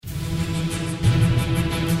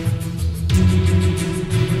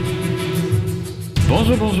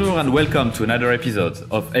Bonjour, and welcome to another episode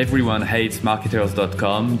of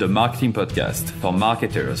EveryoneHatesMarketers.com, the marketing podcast for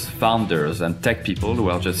marketers, founders, and tech people who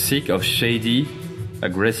are just sick of shady,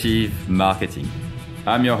 aggressive marketing.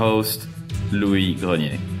 I'm your host, Louis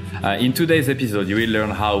Grenier. In today's episode, you will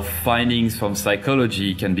learn how findings from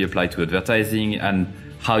psychology can be applied to advertising and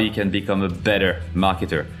how you can become a better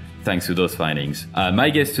marketer thanks to those findings. My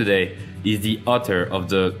guest today is the author of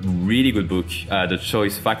the really good book, The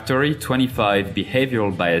Choice Factory, 25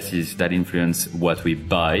 Behavioral Biases That Influence What We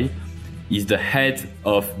Buy. He's the head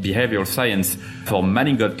of behavioral science for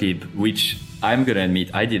Manning Gottlieb, which I'm going to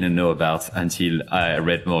admit I didn't know about until I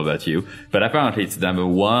read more about you. But apparently it's number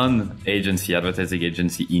one advertising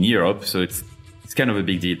agency in Europe. So it's kind of a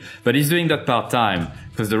big deal. But he's doing that part-time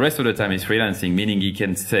because the rest of the time he's freelancing, meaning he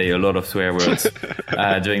can say a lot of swear words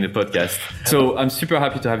during the podcast. So I'm super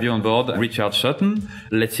happy to have you on board, Richard Shotton.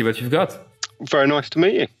 Let's see what you've got. Very nice to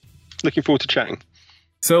meet you. Looking forward to chatting.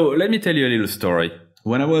 So let me tell you a little story.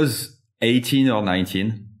 When I was 18 or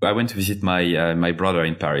 19, I went to visit my brother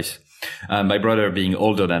in Paris. My brother being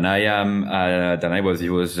older than I was, he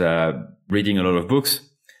was reading a lot of books.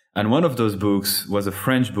 And one of those books was a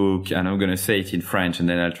French book, and I'm going to say it in French, and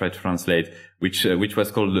then I'll try to translate, which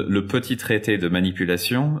was called Le Petit Traité de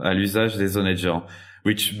Manipulation à l'usage des honnêtes gens,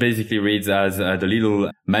 which basically reads as the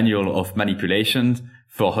little manual of manipulation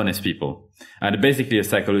for honest people. And basically a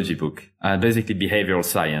psychology book, and basically behavioral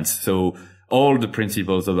science. So all the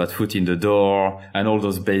principles about foot in the door and all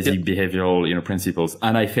those basic behavioral, principles.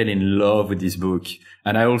 And I fell in love with this book.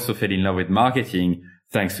 And I also fell in love with marketing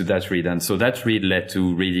thanks to that read. And so that read led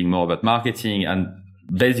to reading more about marketing and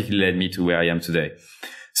basically led me to where I am today.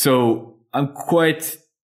 So I'm quite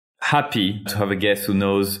happy to have a guest who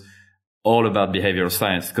knows all about behavioral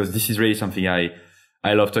science, because this is really something I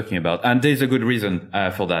love talking about. And there's a good reason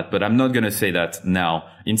for that, but I'm not going to say that now.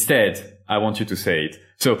 Instead, I want you to say it.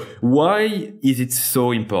 So why is it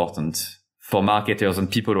so important for marketers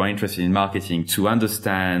and people who are interested in marketing to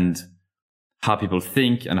understand how people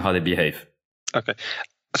think and how they behave? Okay.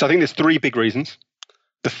 So I think there's three big reasons.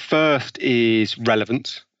 The first is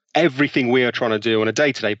relevance. Everything we are trying to do on a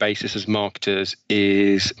day-to-day basis as marketers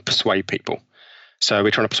is persuade people. So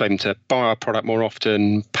we're trying to persuade them to buy our product more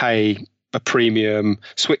often, pay a premium,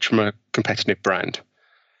 switch from a competitive brand.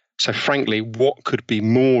 So frankly, what could be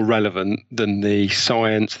more relevant than the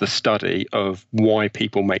science, the study of why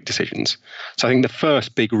people make decisions? So I think the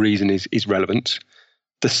first big reason is relevance.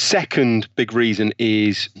 The second big reason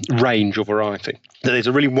is range or variety. There's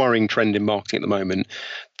a really worrying trend in marketing at the moment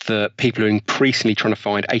that people are increasingly trying to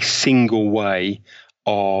find a single way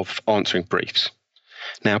of answering briefs.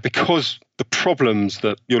 Now, because the problems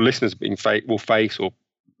that your listeners will face, or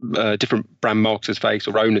different brand marketers face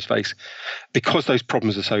or owners face, because those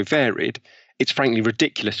problems are so varied, it's frankly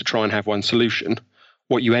ridiculous to try and have one solution.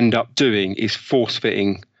 What you end up doing is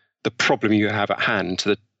force-fitting the problem you have at hand to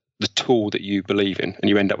the tool that you believe in, and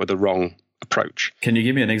you end up with the wrong approach. Can you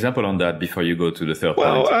give me an example on that before you go to the third point?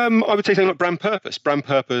 Well, I would say something like brand purpose. Brand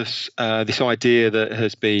purpose, this idea that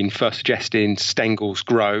has been first suggested in Stengels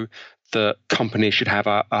Grow, that companies should have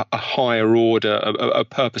a higher order, a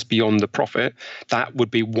purpose beyond the profit. That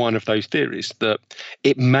would be one of those theories, that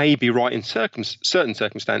it may be right in certain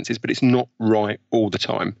circumstances, but it's not right all the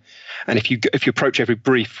time. And if you approach every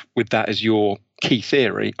brief with that as your key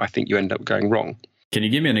theory, I think you end up going wrong. Can you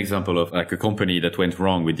give me an example of like a company that went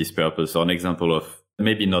wrong with this purpose, or an example of,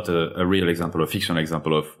 maybe not a real example, a fictional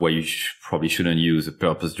example of where you probably shouldn't use a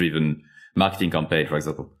purpose-driven marketing campaign, for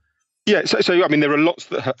example? Yeah, so I mean, there are lots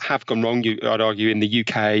that have gone wrong. I'd argue in the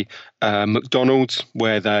UK, McDonald's,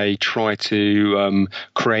 where they try to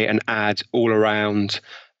create an ad all around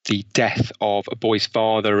the death of a boy's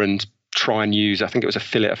father and try and use, I think it was a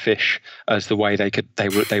fillet of fish as the way they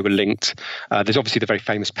were linked. There's obviously the very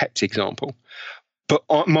famous Pepsi example. But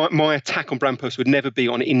my attack on brand purpose would never be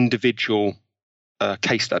on individual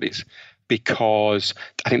case studies, because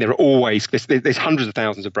I think there are always, there's hundreds of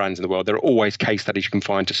thousands of brands in the world. There are always case studies you can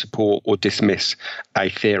find to support or dismiss a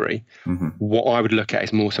theory. Mm-hmm. What I would look at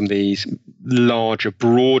is more some of these larger,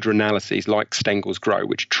 broader analyses like Stengels Grow,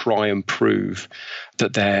 which try and prove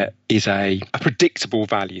that there is a predictable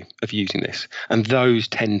value of using this. And those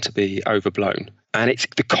tend to be overblown. And it's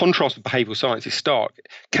the contrast with behavioral science is stark.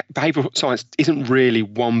 Behavioral science isn't really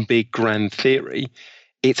one big grand theory.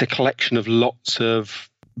 It's a collection of lots of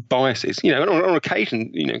biases, and on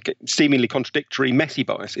occasion, seemingly contradictory, messy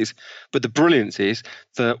biases. But the brilliance is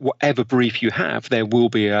that whatever brief you have, there will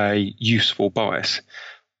be a useful bias.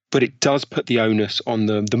 But it does put the onus on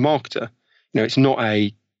the marketer. It's not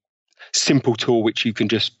a simple tool which you can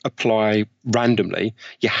just apply randomly.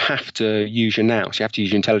 You have to use your nous. You have to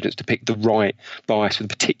use your intelligence to pick the right bias for the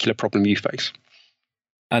particular problem you face.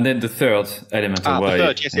 And then the third element of why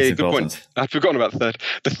it's good important. Point. I'd forgotten about the third.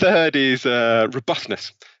 The third is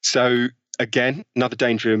robustness. So again, another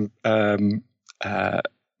danger in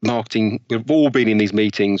marketing. We've all been in these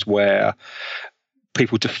meetings where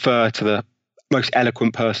people defer to the most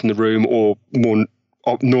eloquent person in the room, or more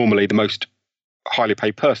normally the most highly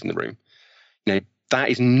paid person in the room. That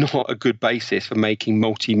is not a good basis for making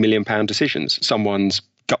multi-million-pound decisions. Someone's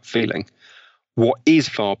gut feeling. What is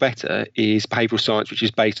far better is behavioural science, which is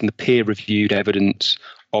based on the peer-reviewed evidence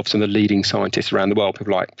of some of the leading scientists around the world,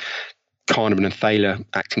 people like Kahneman and Thaler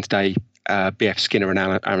acting today, B.F. Skinner and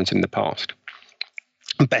Aronson in the past.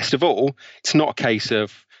 And best of all, it's not a case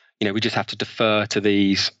of, we just have to defer to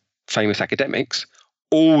these famous academics.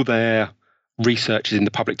 All their research is in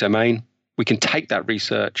the public domain. We can take that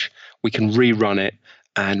research, we can rerun it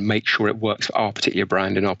and make sure it works for our particular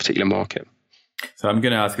brand in our particular market. So I'm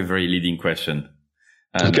going to ask a very leading question.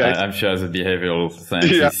 And I'm sure as a behavioral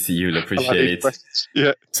scientist, you'll appreciate it.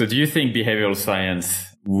 Yeah. So do you think behavioral science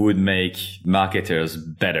would make marketers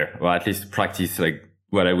better, or at least practice like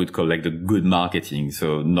what I would call like the good marketing,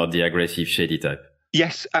 so not the aggressive, shady type?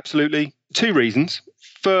 Yes, absolutely. 2 reasons.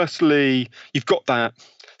 Firstly, you've got that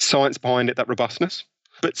science behind it, that robustness.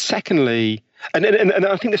 But secondly, and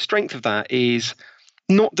I think the strength of that is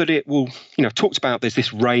not that it will, I've talked about there's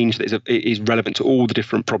this range that is relevant to all the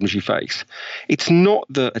different problems you face. It's not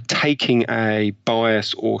that taking a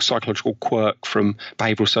bias or psychological quirk from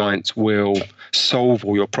behavioral science will solve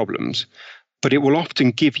all your problems, but it will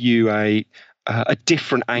often give you a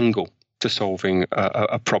different angle to solving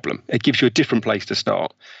a problem. It gives you a different place to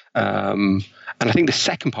start. And I think the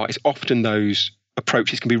second part is often those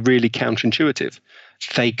approaches can be really counterintuitive.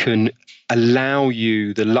 They can allow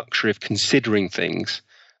you the luxury of considering things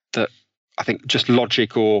that I think just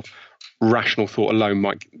logic or rational thought alone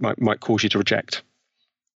might cause you to reject.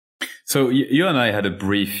 So you and I had a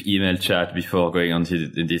brief email chat before going on to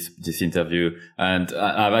this interview, and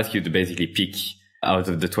I've asked you to basically pick out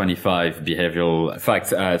of the 25 behavioral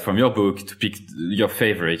facts from your book to pick your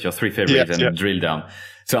 3 favorites, and drill down.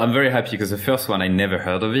 So I'm very happy because the first one, I never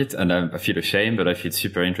heard of it, and I feel ashamed, but I feel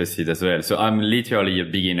super interested as well. So I'm literally a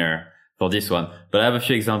beginner for this one, but I have a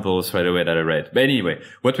few examples right away that I read. But anyway,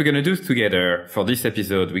 what we're going to do together for this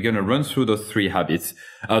episode, we're going to run through those 3 habits,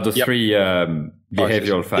 those 3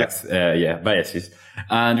 behavioral facts, biases.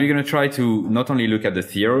 And we're going to try to not only look at the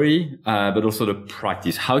theory, but also the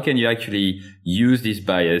practice. How can you actually use this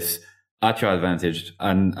bias at your advantage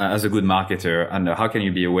and as a good marketer, and how can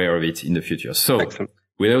you be aware of it in the future? So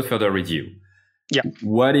without further ado,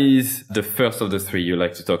 what is the first of the 3 you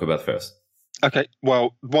like to talk about first? Okay,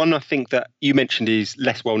 well, one I think that you mentioned is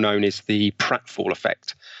less well known is the pratfall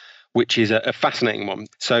effect, which is a fascinating one.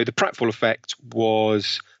 So the pratfall effect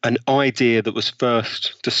was an idea that was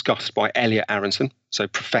first discussed by Elliot Aronson, so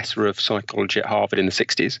professor of psychology at Harvard in the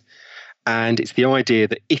 60s. And it's the idea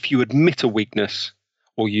that if you admit a weakness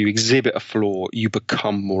or you exhibit a flaw, you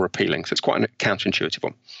become more appealing. So it's quite a counterintuitive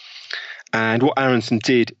one. And what Aronson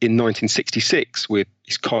did in 1966 with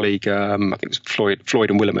his colleague, I think it was Floyd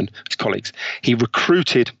and Williman, his colleagues, he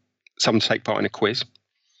recruited someone to take part in a quiz.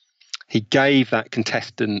 He gave that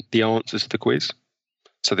contestant the answers to the quiz.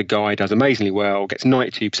 So the guy does amazingly well, gets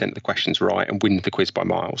 92% of the questions right and wins the quiz by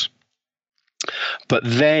miles. But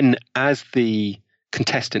then as the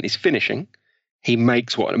contestant is finishing, he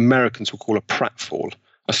makes what Americans will call a pratfall,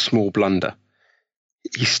 a small blunder.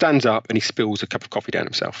 He stands up and he spills a cup of coffee down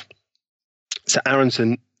himself. So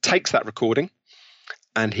Aronson takes that recording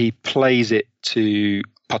and he plays it to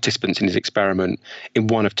participants in his experiment in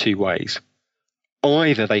one of 2 ways.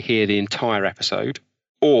 Either they hear the entire episode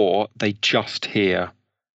or they just hear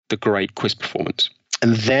the great quiz performance.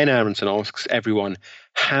 And then Aronson asks everyone,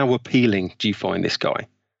 how appealing do you find this guy?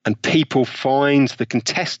 And people find the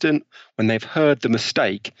contestant, when they've heard the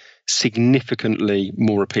mistake, significantly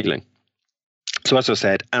more appealing. So as I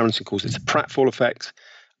said, Aronson calls it the pratfall effect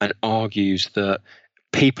and argues that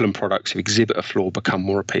people and products who exhibit a flaw become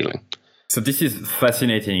more appealing. So this is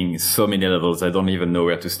fascinating, so many levels. I don't even know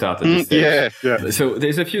where to start at this stage. Yeah. So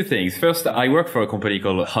there's a few things. First, I work for a company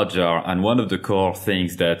called Hotjar, and one of the core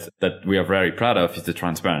things that we are very proud of is the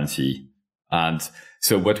transparency. And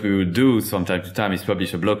so what we would do from time to time is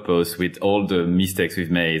publish a blog post with all the mistakes we've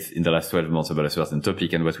made in the last 12 months about a certain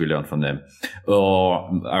topic and what we learned from them. Or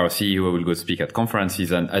our CEO will go speak at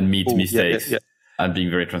conferences and meet mistakes and being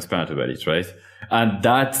very transparent about it, right? And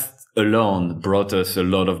that alone brought us a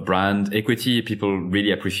lot of brand equity. People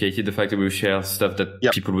really appreciated the fact that we share stuff that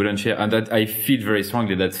people wouldn't share. And that I feel very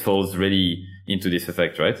strongly that falls really into this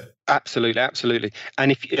effect, right? Absolutely.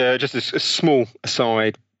 And if just a small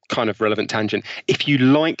aside, kind of relevant tangent, if you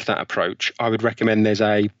like that approach, I would recommend there's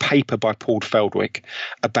a paper by Paul Feldwick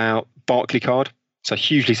about Barclaycard. It's a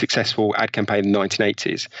hugely successful ad campaign in the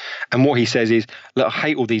 1980s. And what he says is, look, I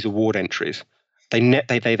hate all these award entries.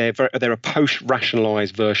 They're a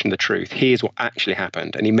post-rationalized version of the truth. Here's what actually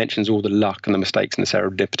happened. And he mentions all the luck and the mistakes and the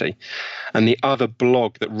serendipity. And the other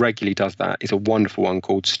blog that regularly does that is a wonderful one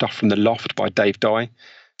called Stuff from the Loft by Dave Dye.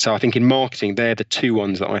 So I think in marketing, they're the two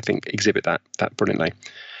ones that I think exhibit that brilliantly.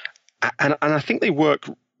 And I think they work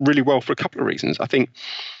really well for a couple of reasons. I think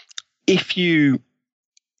if you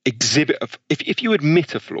if you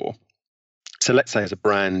admit a flaw, so let's say as a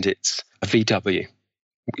brand, it's a VW.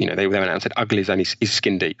 They went out and said ugly is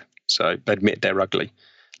skin deep. So they admit they're ugly.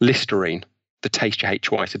 Listerine, the taste you hate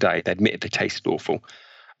twice a day, they admitted they tasted awful.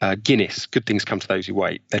 Guinness, good things come to those who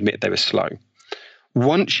wait, they admitted they were slow.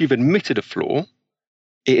 Once you've admitted a flaw,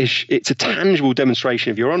 it's a tangible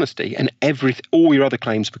demonstration of your honesty, and all your other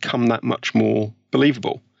claims become that much more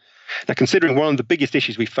believable. Now, considering one of the biggest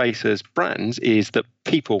issues we face as brands is that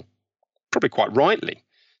people, probably quite rightly,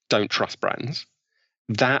 don't trust brands,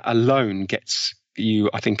 that alone gets you,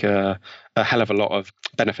 I think, a hell of a lot of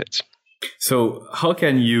benefits. So how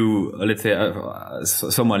can you, let's say,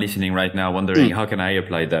 someone listening right now wondering, how can I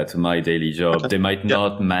apply that to my daily job? They might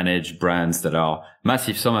not manage brands that are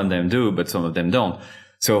massive. Some of them do, but some of them don't.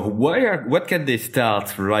 So what can they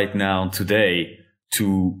start right now today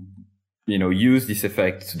to, use this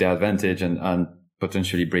effect to their advantage and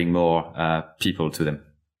potentially bring more people to them?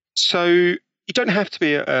 So you don't have to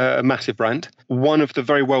be a massive brand. One of the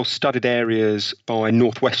very well-studied areas by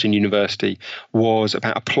Northwestern University was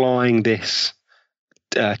about applying this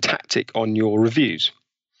tactic on your reviews.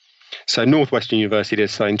 So Northwestern University did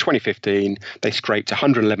so in 2015. They scraped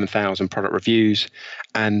 111,000 product reviews,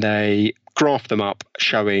 and they graphed them up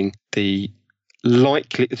showing the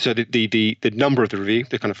likely, so the number of the review,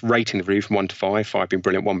 the kind of rating the review from 1 to 5, 5 being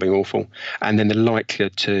brilliant, 1 being awful, and then the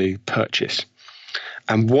likelihood to purchase.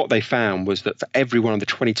 And what they found was that for every one of the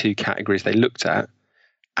 22 categories they looked at,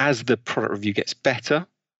 as the product review gets better,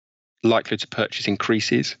 likelihood to purchase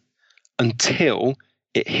increases until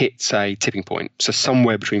it hits a tipping point. So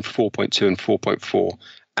somewhere between 4.2 and 4.4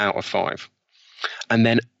 out of 5. And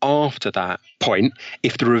then after that point,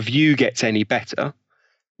 if the review gets any better,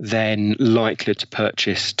 then likelihood to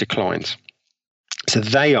purchase declines. So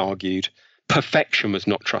they argued perfection was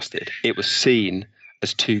not trusted. It was seen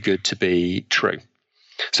as too good to be true.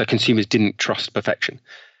 So consumers didn't trust perfection.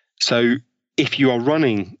 So if you are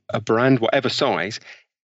running a brand, whatever size,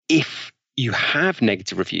 if you have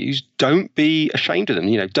negative reviews, don't be ashamed of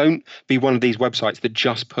them. Don't be one of these websites that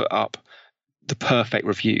just put up the perfect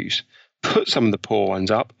reviews. Put some of the poor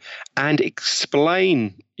ones up and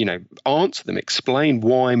explain, answer them, explain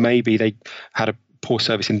why maybe they had a poor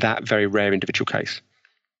service in that very rare individual case.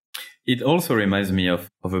 It also reminds me of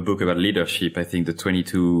a book about leadership. I think the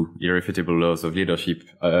 22 Irrefutable Laws of Leadership,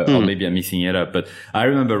 or maybe I'm mixing it up, but I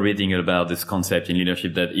remember reading about this concept in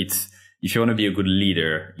leadership that if you want to be a good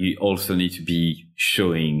leader, you also need to be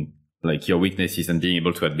showing your weaknesses and being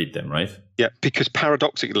able to admit them, right? Yeah, because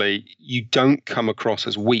paradoxically, you don't come across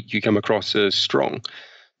as weak, you come across as strong.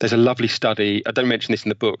 There's a lovely study, I don't mention this in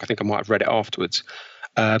the book, I think I might have read it afterwards,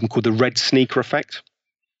 called the Red Sneaker Effect.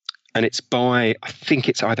 And it's by, I think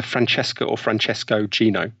it's either Francesco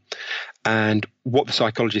Gino. And what the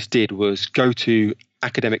psychologist did was go to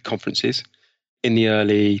academic conferences in the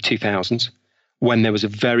early 2000s when there was a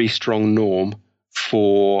very strong norm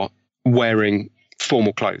for wearing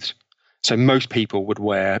formal clothes. So most people would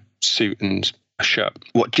wear a suit and a shirt.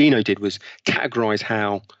 What Gino did was categorize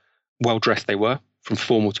how well dressed they were from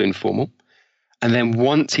formal to informal. And then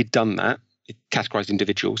once he'd done that, he categorized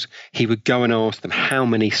individuals, he would go and ask them how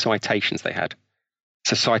many citations they had.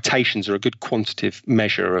 So citations are a good quantitative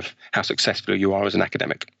measure of how successful you are as an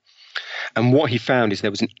academic. And what he found is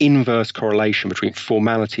there was an inverse correlation between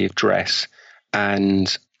formality of dress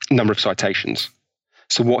and number of citations.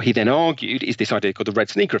 So what he then argued is this idea called the red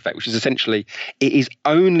sneaker effect, which is essentially it is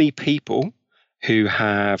only people who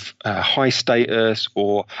have high status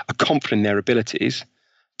or are confident in their abilities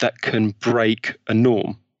that can break a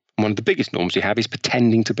norm. And one of the biggest norms you have is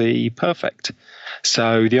pretending to be perfect.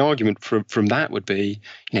 So the argument from that would be,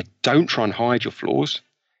 don't try and hide your flaws.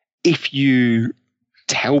 If you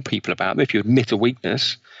tell people about them, if you admit a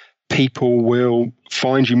weakness, people will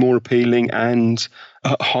find you more appealing and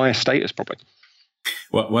higher status probably.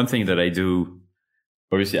 Well, one thing that I do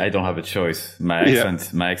obviously I don't have a choice. My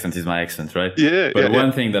accent is my accent, right? But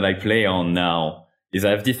one thing that I play on now is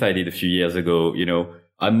I've decided a few years ago,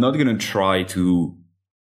 I'm not going to try to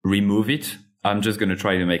remove it. I'm just going to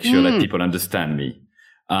try to make sure that people understand me.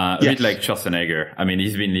 A bit like Schwarzenegger. I mean,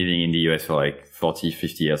 he's been living in the US for like 40,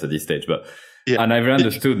 50 years at this stage, and I've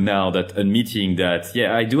understood now that admitting that,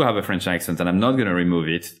 I do have a French accent and I'm not going to remove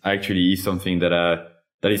it actually is something that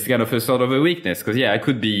is kind of a sort of a weakness. Cause I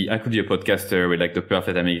could be a podcaster with like the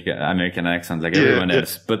perfect American accent like everyone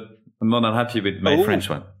else, but I'm more than happy with my French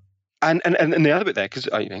one. And the other bit there, because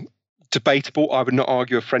debatable, I would not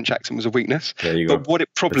argue a French accent was a weakness. There you go. But what it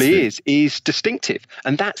probably is distinctive.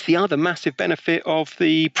 And that's the other massive benefit of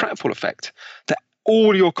the pratfall effect, that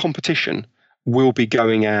all your competition will be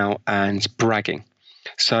going out and bragging.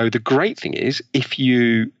 So the great thing is, if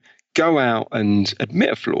you go out and admit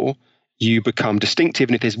a flaw, you become distinctive.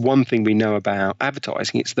 And if there's one thing we know about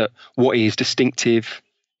advertising, it's that what is distinctive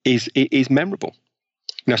is memorable.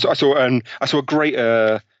 So I saw a great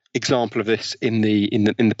example of this in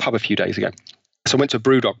the pub a few days ago. So I went to a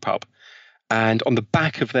Brewdog pub, and on the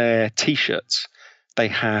back of their T-shirts, they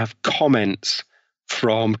have comments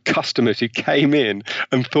from customers who came in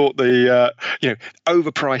and thought the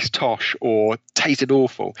overpriced tosh or tasted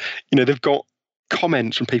awful. They've got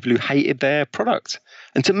comments from people who hated their product,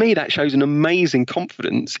 and to me that shows an amazing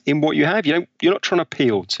confidence in what you have. You're not trying to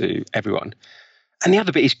appeal to everyone. And the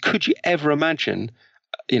other bit is, could you ever imagine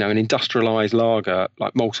an industrialized lager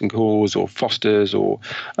like Molson Coors or Foster's or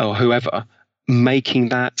whoever making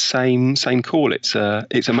that same call? It's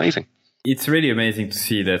amazing. It's really amazing to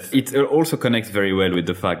see that. It also connects very well with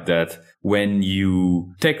the fact that when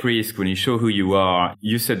you take risk, when you show who you are,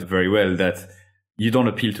 you said very well that you don't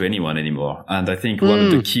appeal to anyone anymore. And I think one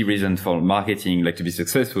of the key reasons for marketing, like to be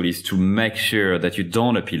successful, is to make sure that you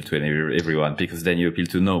don't appeal to everyone, because then you appeal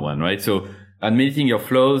to no one, right? So admitting your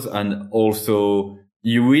flaws, and also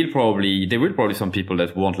there will probably some people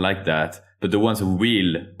that won't like that, but the ones who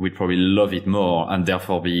will probably love it more, and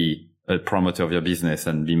therefore be a promoter of your business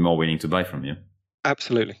and be more willing to buy from you.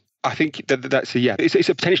 Absolutely. I think that's it's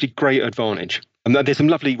a potentially great advantage. And there's some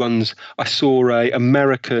lovely ones. I saw a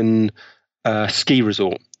American ski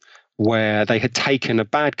resort where they had taken a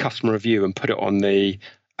bad customer review and put it on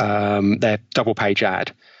their double page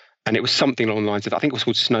ad, and it was something along the lines of, I think it was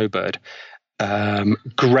called Snowbird.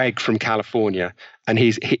 Greg from California, and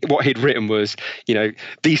what he'd written was,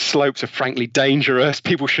 these slopes are frankly dangerous.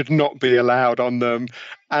 People should not be allowed on them.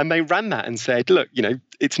 And they ran that and said, look,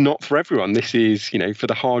 it's not for everyone. This is, for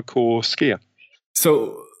the hardcore skier.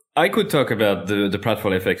 So I could talk about the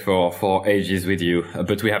pratfall effect for ages with you,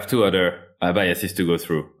 but we have two other biases to go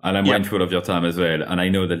through, and I'm mindful of your time as well. And I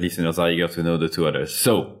know that listeners are eager to know the two others.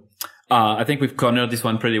 So I think we've cornered this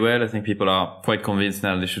one pretty well. I think people are quite convinced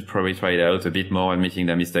now they should probably try it out a bit more, admitting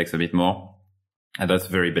their mistakes a bit more. And that's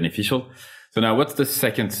very beneficial. So now, what's the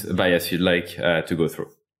second bias you'd like to go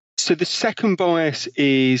through? So the second bias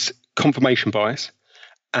is confirmation bias.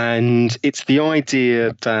 And it's the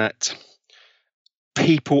idea that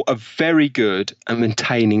people are very good at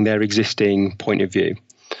maintaining their existing point of view.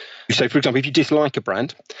 So, for example, if you dislike a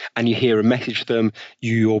brand and you hear a message to them,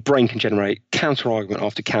 your brain can generate counter-argument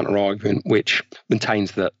after counter-argument, which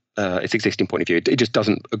maintains that its existing point of view. It just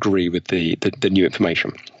doesn't agree with the new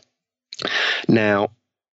information. Now,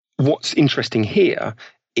 what's interesting here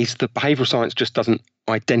is that behavioral science just doesn't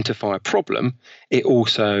identify a problem. It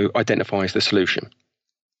also identifies the solution.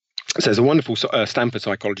 So there's a wonderful Stanford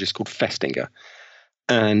psychologist called Festinger.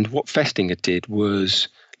 And what Festinger did was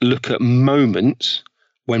look at moments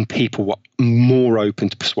when people were more open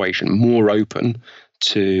to persuasion, more open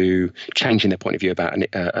to changing their point of view about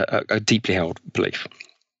a deeply held belief.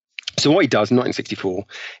 So what he does in 1964,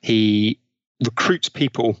 he recruits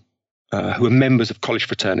people who are members of college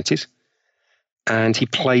fraternities, and he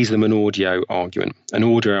plays them an audio argument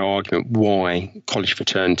why college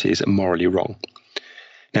fraternities are morally wrong.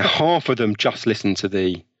 Now, half of them just listen to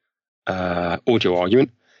the audio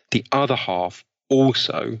argument. The other half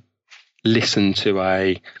also listen to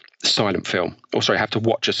have to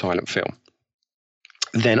watch a silent film.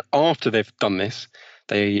 Then after they've done this,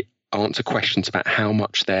 they answer questions about how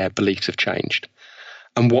much their beliefs have changed.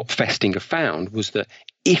 And what Festinger found was that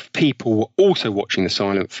if people were also watching the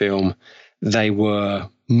silent film, they were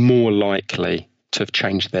more likely to have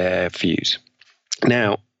changed their views.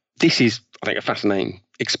 Now, this is, I think, a fascinating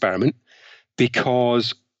experiment,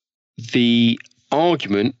 because the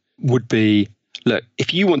argument would be, look,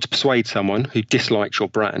 if you want to persuade someone who dislikes your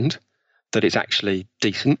brand that it's actually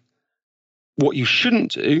decent, what you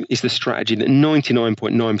shouldn't do is the strategy that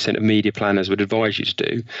 99.9% of media planners would advise you to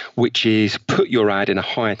do, which is put your ad in a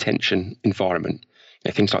high attention environment.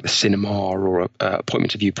 things like the cinema or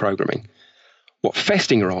appointment to view programming. What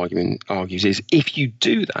Festinger argues is if you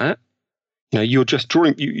do that, you're just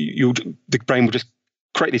drawing. The brain will just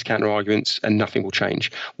create these counter arguments and nothing will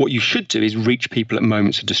change. What you should do is reach people at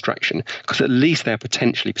moments of distraction, because at least they're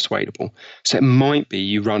potentially persuadable. So it might be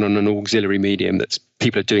you run on an auxiliary medium that's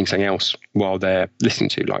people are doing something else while they're listening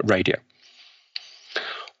to, like radio.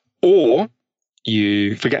 Or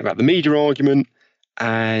you forget about the media argument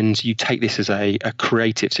and you take this as a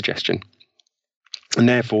creative suggestion. And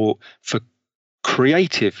therefore, for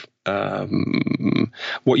creative,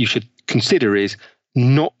 what you should consider is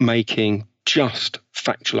not making just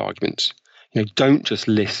factual arguments. Don't just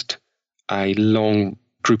list a long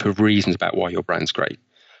group of reasons about why your brand's great.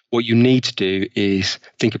 What you need to do is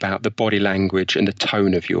think about the body language and the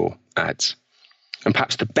tone of your ads. And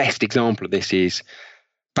perhaps the best example of this is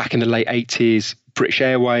back in the late 80s, British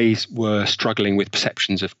Airways were struggling with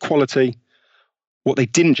perceptions of quality. What they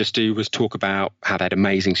didn't just do was talk about how they had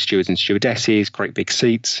amazing stewards and stewardesses, great big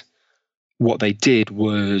seats. What they did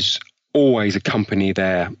was always accompany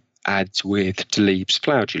their ads with Delibes'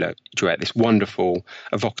 Flower Duet, this wonderful,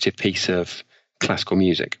 evocative piece of classical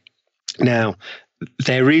music. Now,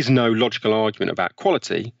 there is no logical argument about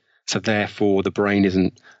quality, so therefore the brain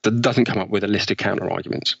doesn't come up with a list of counter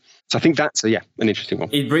arguments. So I think that's an interesting one.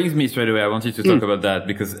 It brings me straight away. I wanted to talk about that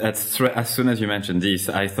because as soon as you mentioned this,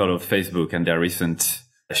 I thought of Facebook and their recent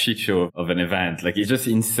shit show of an event. Like it's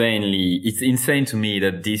insane to me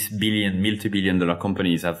that these multi-billion-dollar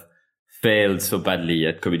companies have failed so badly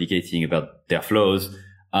at communicating about their flaws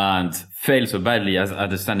and failed so badly as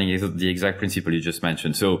understanding the exact principle you just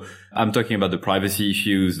mentioned. So I'm talking about the privacy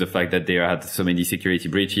issues, the fact that they had so many security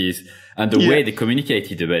breaches, and the way they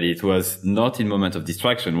communicated about it was not in moment of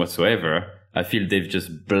distraction whatsoever. I feel they've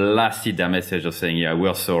just blasted their message of saying, yeah,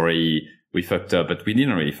 we're sorry, we fucked up, but we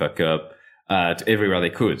didn't really fuck up, to everywhere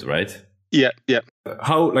they could, right? Yeah.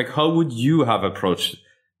 How would you have approached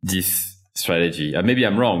this strategy? Maybe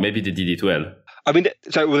I'm wrong. Maybe they did it well. I mean,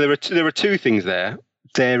 there are two things there.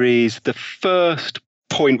 There is the first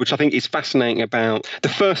point, which I think is fascinating about the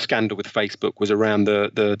first scandal with Facebook was around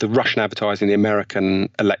the Russian advertising the American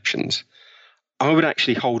elections. I would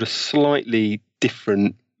actually hold a slightly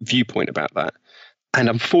different viewpoint about that. And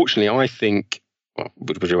unfortunately, I think,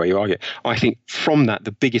 whichever way you argue, I think from that,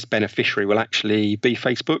 the biggest beneficiary will actually be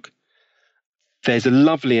Facebook. There's a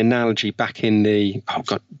lovely analogy back in the,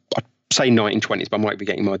 I'd say 1920s, but I might be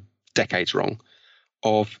getting my decades wrong,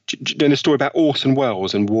 of doing the story about Orson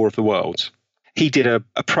Welles and War of the Worlds. He did a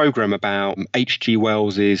program about H.G.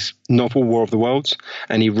 Wells's novel War of the Worlds,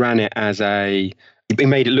 and he ran it he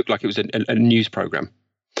made it look like it was a news program.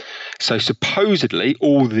 So supposedly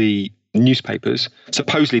all the newspapers,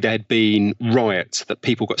 there had been riots, that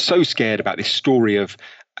people got so scared about this story of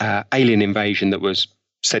alien invasion that was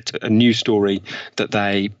said to a news story that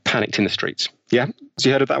they panicked in the streets. Yeah? Have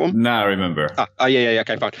you heard of that one? No, I remember. Yeah.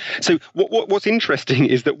 Okay, fine. So what's interesting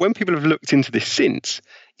is that when people have looked into this since,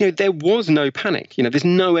 there was no panic. There's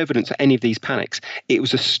no evidence of any of these panics. It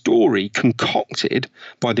was a story concocted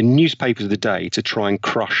by the newspapers of the day to try and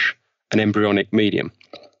crush an embryonic medium.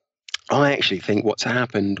 I actually think what's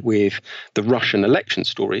happened with the Russian election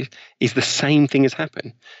story is the same thing has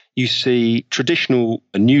happened. You see traditional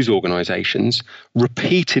news organizations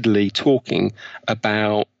repeatedly talking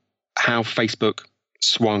about how Facebook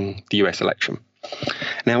swung the US election.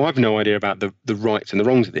 Now, I've no idea about the rights and the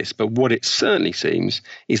wrongs of this, but what it certainly seems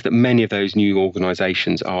is that many of those new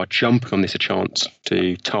organizations are jumping on this a chance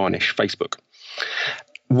to tarnish Facebook.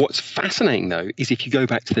 What's fascinating, though, is if you go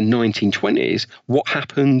back to the 1920s, what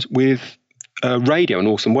happened with radio and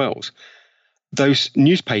Orson Welles? Those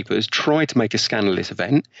newspapers tried to make a scandalous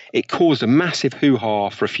event. It caused a massive hoo-ha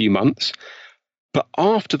for a few months. But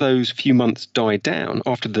after those few months died down,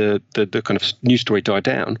 after the kind of news story died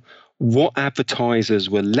down, what advertisers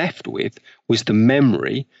were left with was the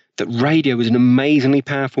memory that radio was an amazingly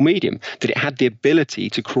powerful medium, that it had the ability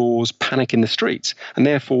to cause panic in the streets, and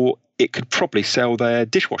therefore it could probably sell their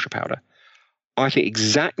dishwasher powder. I think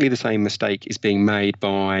exactly the same mistake is being made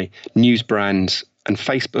by news brands and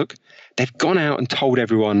Facebook. They've gone out and told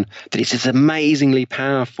everyone that it's this amazingly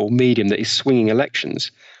powerful medium that is swinging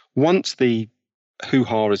elections. Once the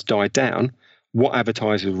hoo-ha has died down, what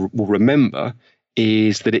advertisers will remember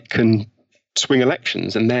is that it can swing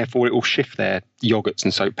elections, and therefore it will shift their yogurts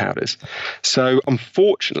and soap powders. So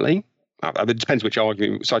unfortunately, it depends which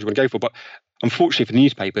argument side you want to go for, but unfortunately for the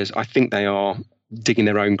newspapers, I think they are digging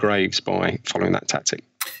their own graves by following that tactic.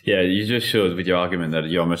 Yeah, you just showed with your argument that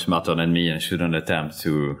you're much smarter than me and shouldn't attempt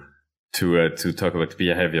to to talk about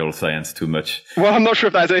behavioral science too much. Well, I'm not sure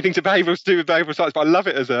if that has anything to do with behavioral science, but I love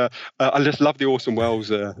it as I just love the Orson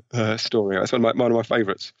Welles story. That's one of my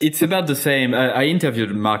favorites. It's about the same. I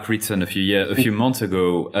interviewed Mark Ritson a few months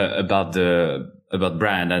ago about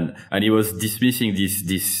brand, and he was dismissing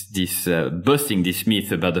busting this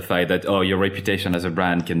myth about the fact that your reputation as a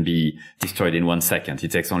brand can be destroyed in 1 second.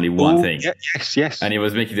 It takes only one thing. Yes. And he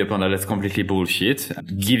was making the point that that's completely bullshit.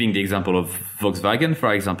 Giving the example of Volkswagen,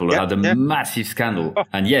 for example, had a massive scandal,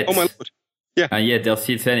 and yet, oh my Lord, and yet they're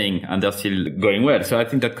still selling and they're still going well. So I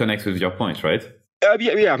think that connects with your point, right?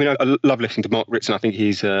 Yeah. I mean, I love listening to Mark Ritson. I think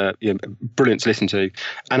he's brilliant to listen to.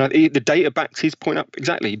 And the data backs his point up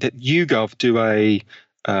exactly. That YouGov do a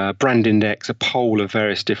brand index, a poll of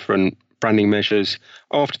various different branding measures.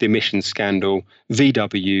 After the emissions scandal,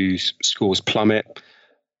 VW's scores plummet.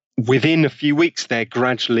 Within a few weeks, they're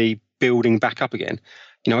gradually building back up again.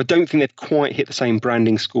 I don't think they've quite hit the same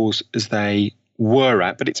branding scores as they were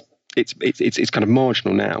at, but it's kind of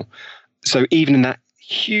marginal now. So even in that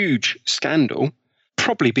huge scandal,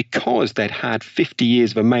 probably because they'd had 50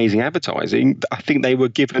 years of amazing advertising, I think they were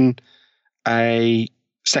given a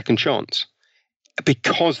second chance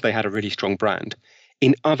because they had a really strong brand.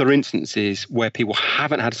 In other instances where people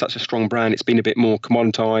haven't had such a strong brand, it's been a bit more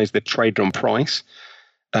commoditized, they've traded on price.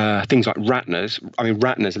 Things like Ratner's. I mean,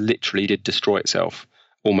 Ratner's literally did destroy itself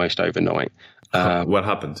almost overnight. What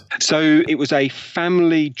happened? So it was a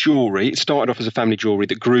family jewelry. It started off as a family jewelry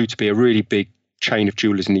that grew to be a really big chain of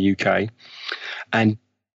jewelers in the UK. And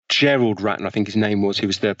Gerald Ratner, I think his name was, who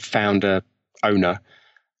was the founder, owner,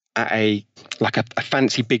 at a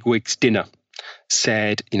fancy bigwig's dinner,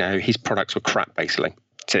 said, his products were crap, basically.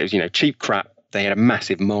 So it was, cheap crap. They had a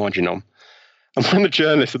massive margin on. And one of the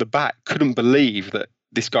journalists at the back couldn't believe that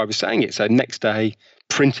this guy was saying it. So next day,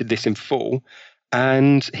 printed this in full,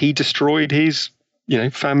 and he destroyed his,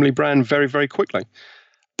 family brand very, very quickly.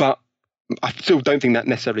 But I still don't think that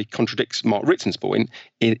necessarily contradicts Mark Ritson's point.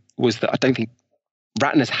 It was that I don't think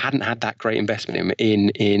Ratner's hadn't had that great investment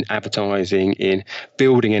in advertising, in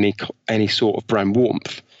building any sort of brand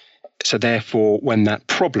warmth. So therefore, when that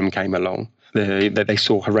problem came along, they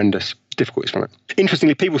saw horrendous difficulties from it.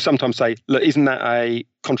 Interestingly, people sometimes say, look, isn't that a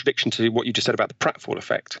contradiction to what you just said about the pratfall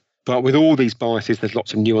effect? But with all these biases, there's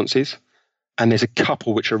lots of nuances. And there's a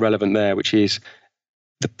couple which are relevant there, which is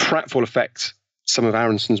the pratfall effect. Some of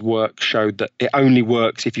Aronson's work showed that it only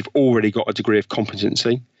works if you've already got a degree of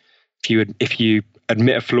competency. If you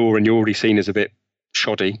admit a flaw and you're already seen as a bit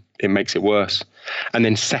shoddy, it makes it worse. And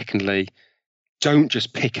then secondly, don't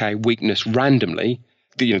just pick a weakness randomly.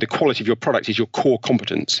 The quality of your product is your core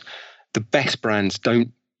competence. The best brands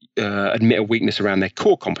don't admit a weakness around their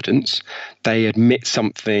core competence. They admit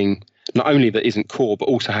something not only that isn't core, but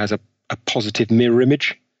also has a positive mirror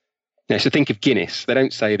image. So think of Guinness. They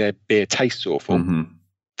don't say their beer tastes awful. Mm-hmm.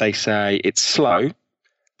 They say it's slow.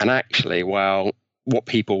 And actually, what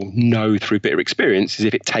people know through bitter experience is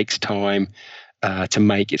if it takes time to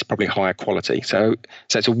make, it's probably higher quality. So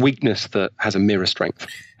it's a weakness that has a mirror strength.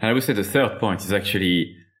 And I would say the third point is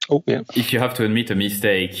actually, if you have to admit a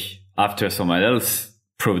mistake after someone else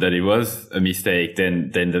proved that it was a mistake,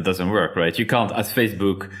 then that doesn't work, right? You can't, as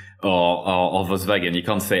Facebook or Volkswagen, you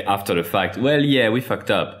can't say after the fact, well, yeah, we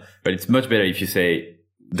fucked up. But it's much better if you say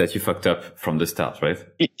that you fucked up from the start, right?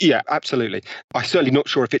 Yeah, absolutely. I'm certainly not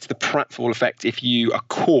sure if it's the pratfall effect if you are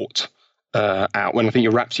caught out. When I think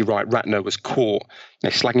you're absolutely right, Ratner was caught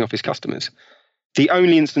slagging off his customers. The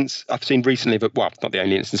only instance I've seen recently, not the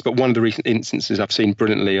only instance, but one of the recent instances I've seen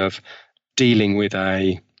brilliantly of dealing with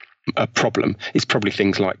a problem is probably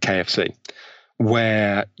things like KFC,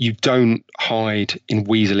 where you don't hide in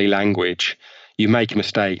weaselly language. You make a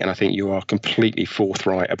mistake, and I think you are completely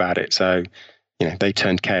forthright about it. So, they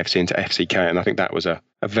turned KFC into FCK, and I think that was a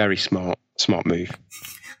very smart move.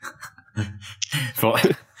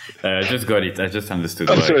 I just got it. I just understood.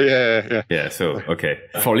 Oh, sorry, yeah. Yeah. So, okay.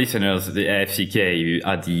 For listeners, the FCK, you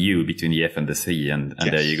add the U between the F and the C, and yes.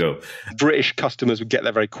 There you go. British customers would get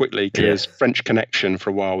there very quickly because French Connection for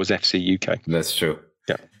a while was FC UK. That's true.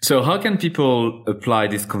 Yeah. So how can people apply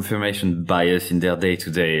this confirmation bias in their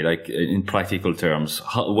day-to-day, like in practical terms?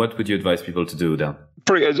 What would you advise people to do then?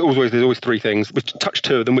 There's always three things. We've touched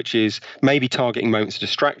two of them, which is maybe targeting moments of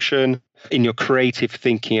distraction, in your creative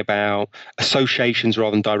thinking about associations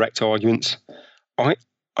rather than direct arguments.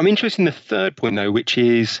 I'm interested in the third point, though, which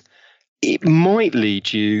is it might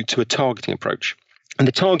lead you to a targeting approach. And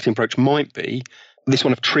the targeting approach might be this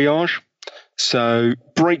one of triage. So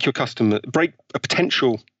break a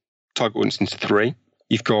potential target audience into three.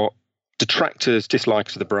 You've got detractors,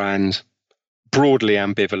 dislikers of the brand, broadly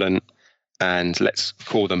ambivalent, and let's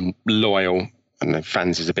call them loyal I don't know,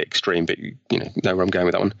 fans is a bit extreme, but you know where I'm going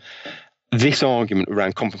with that one. This argument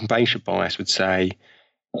around confirmation bias would say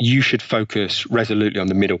you should focus resolutely on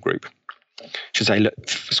the middle group. You should say, look,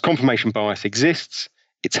 confirmation bias exists.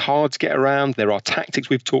 It's hard to get around. There are tactics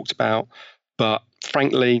we've talked about, but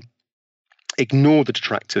frankly, ignore the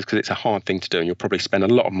detractors because it's a hard thing to do and you'll probably spend a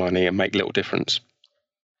lot of money and make little difference.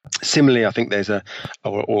 Similarly, I think there's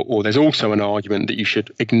there's also an argument that you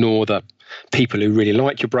should ignore the people who really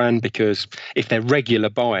like your brand, because if they're regular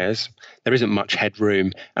buyers, there isn't much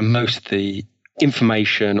headroom, and most of the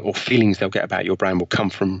information or feelings they'll get about your brand will come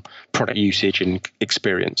from product usage and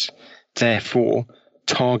experience. Therefore,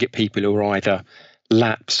 target people who are either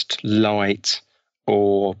lapsed, light,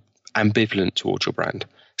 or ambivalent towards your brand.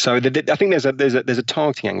 So I think there's a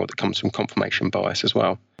targeting angle that comes from confirmation bias as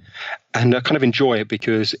well. And I kind of enjoy it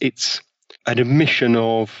because it's an admission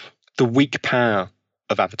of the weak power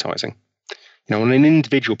of advertising. You know, on an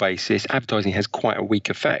individual basis, advertising has quite a weak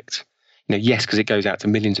effect. You know, yes, because it goes out to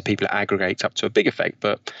millions of people, it aggregates up to a big effect,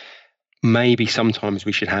 but maybe sometimes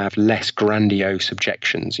we should have less grandiose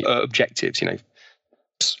objectives. You know,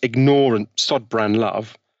 ignore and sod brand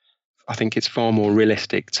love. I think it's far more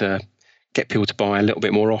realistic to get people to buy a little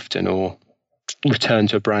bit more often or return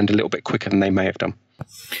to a brand a little bit quicker than they may have done.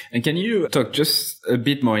 And can you talk just a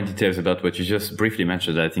bit more in details about what you just briefly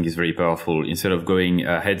mentioned that I think is very powerful, instead of going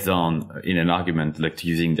heads on in an argument, like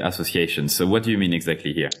using the association? So what do you mean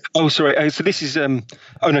exactly here? Oh, sorry. So this is,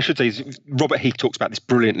 I should say, Robert Heath talks about this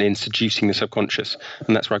brilliantly in Seducing the Subconscious.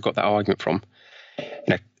 And that's where I got that argument from. You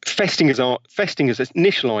know, Festinger's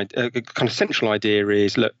initial kind of central idea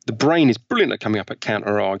is, look, the brain is brilliant at coming up at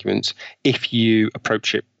counter arguments if you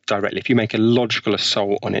approach it directly, if you make a logical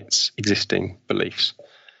assault on its existing beliefs.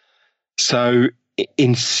 So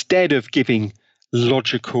instead of giving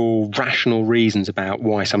logical, rational reasons about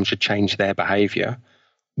why someone should change their behavior,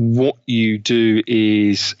 what you do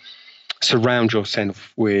is surround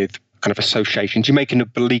yourself with kind of associations. You make an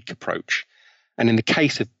oblique approach. And in the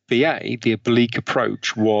case of BA, the oblique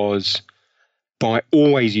approach was by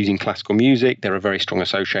always using classical music. There are very strong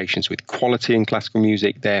associations with quality in classical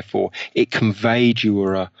music. Therefore, it conveyed you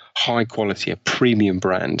were a high quality, a premium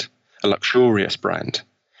brand, a luxurious brand.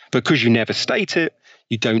 Because you never state it,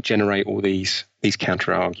 you don't generate all these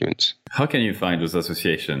counter arguments. How can you find those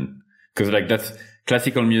associations? Because like that's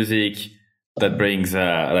classical music that brings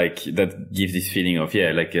that gives this feeling of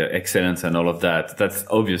excellence and all of that. That's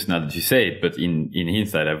obvious now that you say it, but in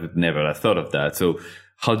hindsight, I would never have thought of that. So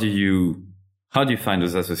how do you find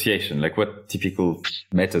those associations? Like what typical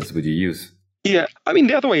methods would you use? Yeah, I mean,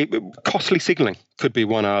 the other way, costly signaling could be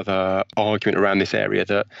one other argument around this area,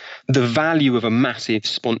 that the value of a massive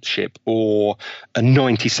sponsorship or a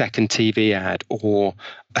 90-second TV ad or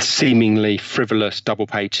a seemingly frivolous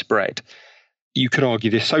double-page spread, you could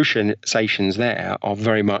argue the associations there are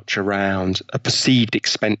very much around a perceived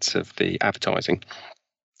expense of the advertising.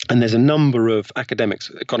 And there's a number of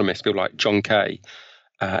academics, economists, people like John Kay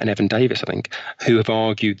and Evan Davis, I think, who have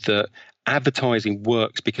argued that advertising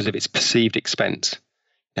works because of its perceived expense.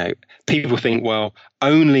 You know, people think, well,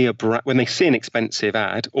 only a brand, when they see an expensive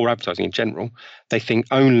ad or advertising in general, they think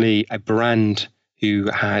only a brand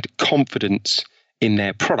who had confidence in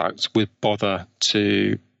their products would bother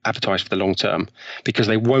to advertise for the long term, because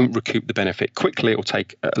they won't recoup the benefit quickly. It will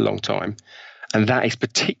take a long time. And that is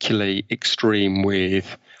particularly extreme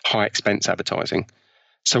with high expense advertising.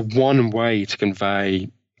 So one way to convey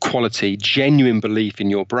quality, genuine belief in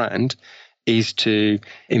your brand, is to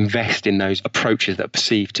invest in those approaches that are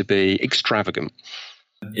perceived to be extravagant.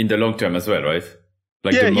 In the long term as well, right?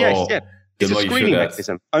 Like Yeah. It's a screening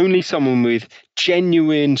mechanism. Only someone with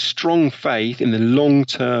genuine, strong faith in the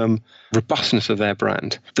long-term robustness of their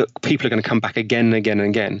brand, that people are going to come back again and again and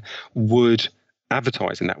again, would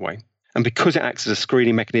advertise in that way. And because it acts as a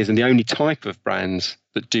screening mechanism, the only type of brands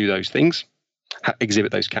that do those things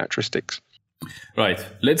exhibit those characteristics. Right.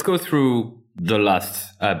 Let's go through the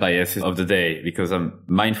last biases of the day, because I'm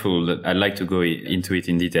mindful that I'd like to go into it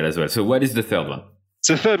in detail as well. So what is the third one?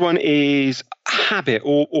 So the third one is habit,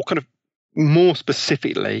 or kind of more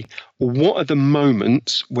specifically, what are the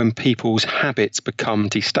moments when people's habits become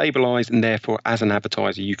destabilized, and therefore as an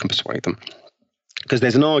advertiser you can persuade them? Because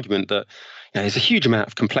there's an argument that there's a huge amount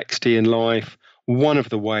of complexity in life. One of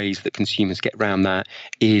the ways that consumers get around that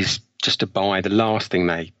is just to buy the last thing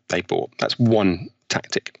they bought. That's one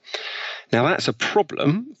tactic. Now that's a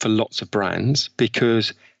problem for lots of brands,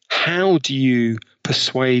 because how do you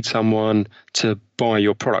persuade someone to buy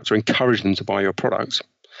your products or encourage them to buy your products?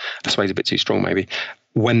 Persuade is a bit too strong maybe,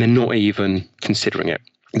 when they're not even considering it.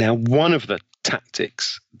 Now, one of the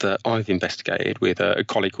tactics that I've investigated with a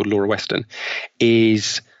colleague called Laura Weston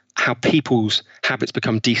is how people's habits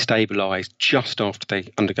become destabilized just after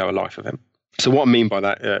they undergo a life event. So what I mean by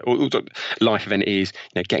that life event is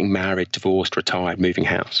getting married, divorced, retired, moving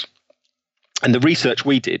house. And the research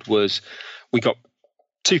we did was we got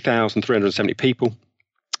 2,370 people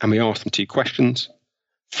and we asked them 2 questions.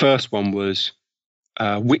 First one was,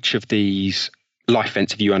 which of these life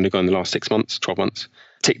events have you undergone in the last 6 months, 12 months?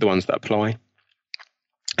 Tick the ones that apply.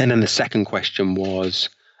 And then the second question was,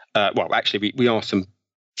 we asked some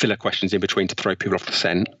filler questions in between to throw people off the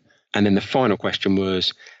scent. And then the final question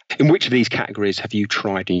was, in which of these categories have you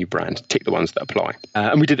tried a new brand? Tick the ones that apply.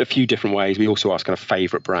 And we did it a few different ways. We also asked kind of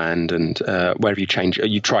favorite brand and where have you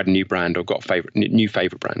tried a new brand or got a new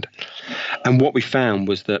favorite brand. And what we found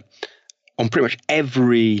was that on pretty much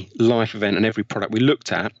every life event and every product we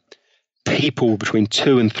looked at, people were between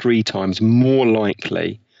 2 and 3 times more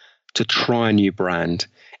likely to try a new brand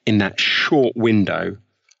in that short window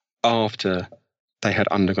after they had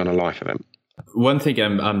undergone a life event. One thing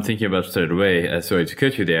I'm thinking about straight away, sorry to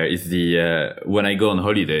cut you there, is the when I go on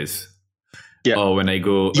holidays or when I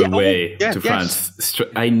go away to France,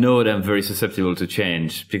 I know that I'm very susceptible to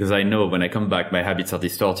change because I know when I come back, my habits are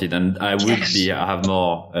distorted and I have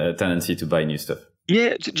more tendency to buy new stuff.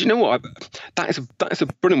 Yeah, do you know what? That is a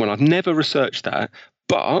brilliant one. I've never researched that.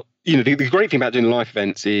 But, the great thing about doing life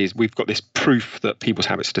events is we've got this proof that people's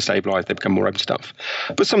habits are destabilized, they become more open stuff.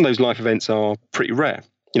 But some of those life events are pretty rare.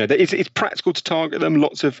 It's practical to target them.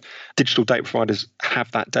 Lots of digital data providers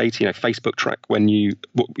have that data. Facebook track what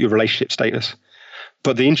your relationship status.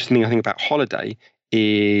 But the interesting thing I think about holiday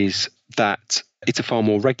is that it's a far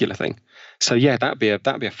more regular thing. So that'd be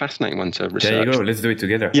a fascinating one to research. There you go. Let's do it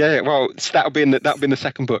together. Yeah, well, that'll be in the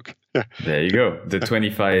second book. Yeah. There you go. The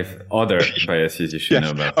 25 other biases you should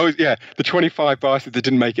know about. Oh yeah, the 25 biases that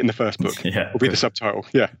didn't make it in the first book. Will be the subtitle.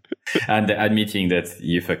 Yeah. And admitting that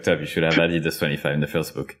you fucked up, you should have added those 25 in the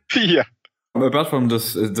first book. Yeah. Apart from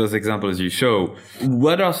those examples you show,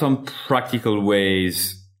 what are some practical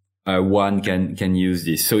ways one can use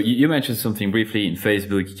this? So you mentioned something briefly in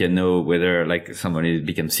Facebook. You can know whether someone has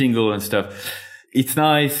become single and stuff. It's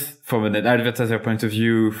nice from an advertiser point of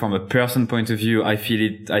view, from a person point of view. I feel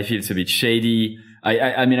it's a bit shady.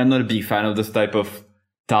 I mean, I'm not a big fan of this type of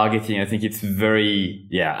targeting. I think it's very,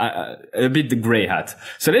 a bit the gray hat.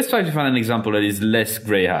 So let's try to find an example that is less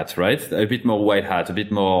gray hat, right? A bit more white hat, a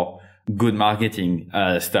bit more good marketing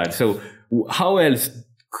style. So how else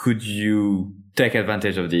could you take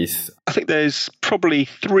advantage of this? I think there's probably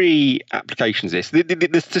 3 applications of this.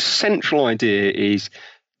 The central idea is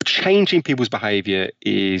changing people's behavior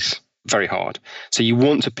is very hard. So you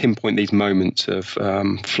want to pinpoint these moments of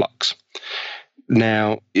flux.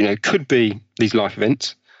 Now, could be these life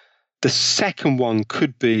events. The second one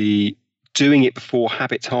could be doing it before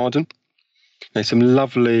habits harden. There's some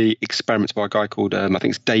lovely experiments by a guy called, I think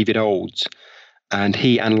it's David Olds, and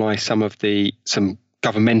he analysed some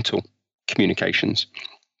governmental communications.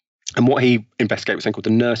 And what he investigated was something called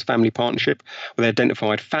the nurse-family partnership, where they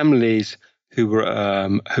identified families who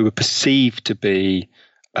were perceived to be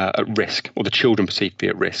at risk, or the children perceived to be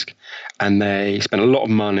at risk, and they spent a lot of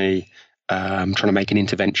money trying to make an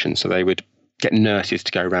intervention. So they would get nurses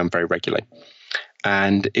to go around very regularly,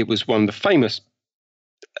 and it was one of the famous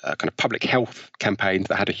kind of public health campaigns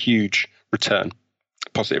that had a huge return,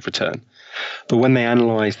 positive return. But when they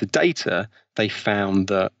analysed the data, they found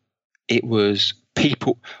that it was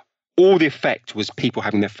people. All the effect was people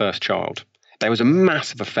having their first child. There was a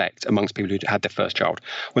massive effect amongst people who had their first child.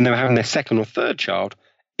 When they were having their second or third child,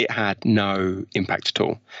 it had no impact at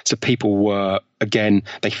all. So people were, again,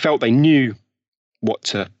 they felt they knew what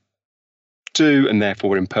to do and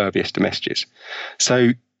therefore were impervious to messages.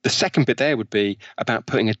 So the second bit there would be about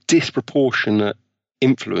putting a disproportionate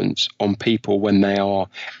influence on people when they are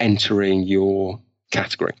entering your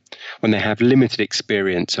category, when they have limited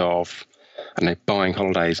experience of, I don't know, buying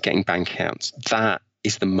holidays, getting bank accounts. That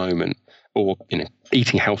is the moment, or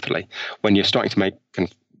eating healthily, when you're starting to make kind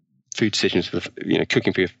of food decisions for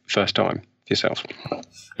cooking for your first time for yourself.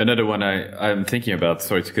 Another one I'm thinking about.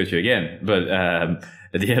 Sorry to cut you again, but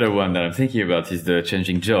the other one that I'm thinking about is the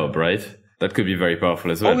changing job, right? That could be very powerful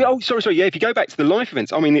as well. Oh, sorry. Yeah, if you go back to the life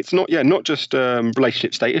events, I mean, it's not just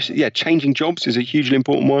relationship status. Yeah, changing jobs is a hugely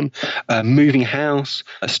important one. Moving house,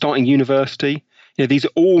 starting university. These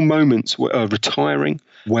are all moments where retiring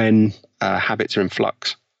when habits are in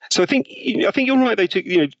flux. So I think you're right.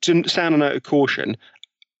 To sound a note of caution.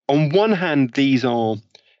 On one hand, these are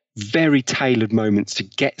very tailored moments to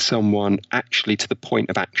get someone actually to the point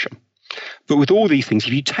of action. But with all these things,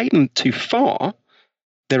 if you take them too far,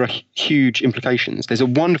 there are huge implications. There's a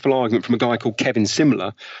wonderful argument from a guy called Kevin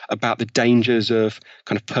Simler about the dangers of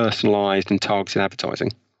kind of personalized and targeted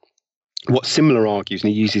advertising. what Simler argues,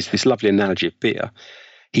 and he uses this lovely analogy of beer,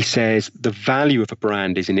 he says the value of a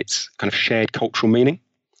brand is in its kind of shared cultural meaning.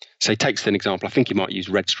 So he takes an example, I think he might use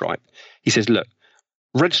Red Stripe. He says, look,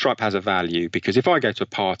 Red Stripe has a value because if I go to a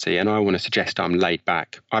party and I want to suggest I'm laid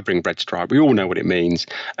back, I bring Red Stripe. We all know what it means,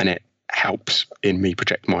 and it helps in me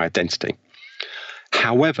project my identity.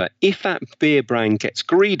 However, if that beer brand gets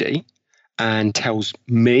greedy and tells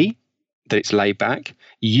me that it's laid back,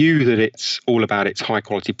 you that it's all about its high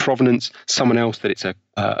quality provenance, someone else that it's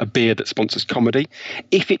a beer that sponsors comedy,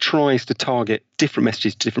 if it tries to target different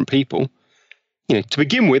messages to different people, to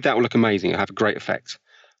begin with, that will look amazing. It'll have a great effect.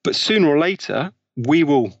 But sooner or later, we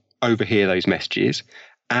will overhear those messages,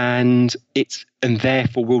 and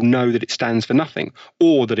therefore we'll know that it stands for nothing,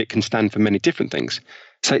 or that it can stand for many different things.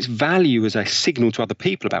 So its value as a signal to other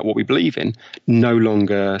people about what we believe in no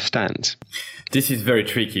longer stands. This is very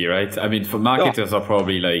tricky, right? I mean, for marketers are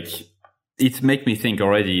probably it makes me think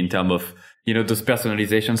already in terms of, those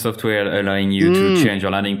personalization software allowing you to change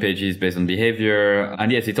your landing pages based on behavior.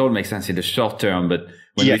 And yes, it all makes sense in the short term, but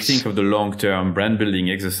when we think of the long term brand building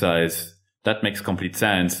exercise, that makes complete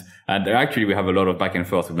sense. And actually, we have a lot of back and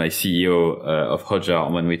forth with my CEO of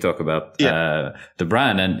Hotjar when we talk about the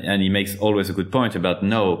brand. And he makes always a good point about,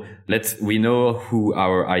 we know who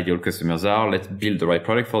our ideal customers are. Let's build the right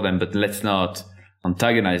product for them, but let's not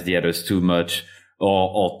antagonize the others too much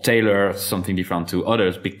or tailor something different to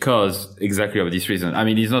others, because exactly of this reason. I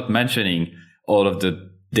mean, he's not mentioning all of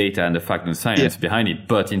the data and the fact and science behind it,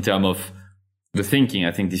 but in terms of the thinking,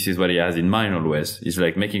 I think this is what he has in mind always. Is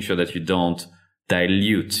making sure that you don't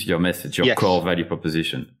dilute your message, your core value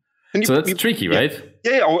proposition. So that's tricky, right?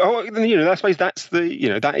 Yeah. I suppose that's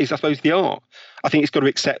that is, I suppose, the art. I think it's got to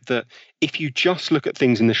accept that if you just look at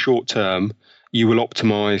things in the short term, you will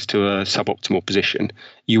optimize to a suboptimal position.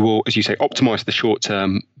 You will, as you say, optimize the short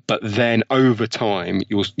term, but then over time,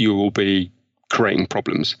 you will be creating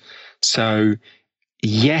problems. So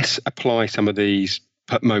yes, apply some of these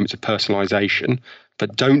moments of personalization,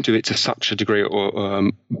 but don't do it to such a degree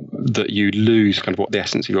that you lose kind of what the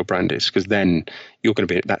essence of your brand is, because then you're going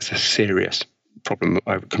to be, that's a serious problem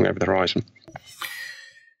coming over the horizon.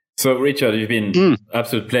 So Richard, you've been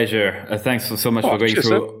absolute pleasure. Thanks so much for going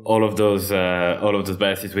through all of those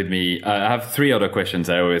biases with me. I have 3 other questions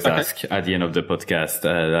I always ask at the end of the podcast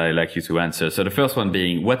that I like you to answer. So the first one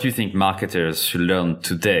being, what do you think marketers should learn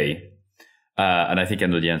today? And I think I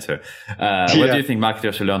know the answer. What do you think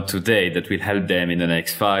marketers should learn today that will help them in the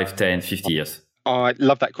next 5, 10, 50 years? I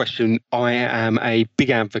love that question. I am a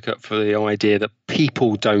big advocate for the idea that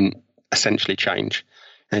people don't essentially change.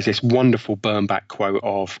 There's this wonderful Bernbach quote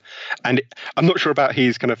of, and I'm not sure about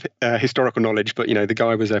his kind of historical knowledge, but the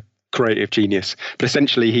guy was a creative genius. But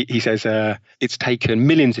essentially, he says it's taken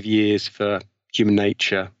millions of years for human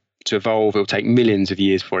nature to evolve. It'll take millions of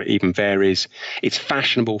years before it even varies. It's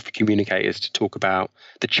fashionable for communicators to talk about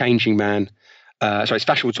the changing man. It's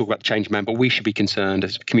fashionable to talk about the changing man, but we should be concerned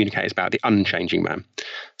as communicators about the unchanging man.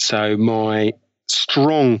 So my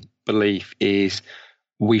strong belief is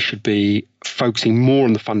we should be focusing more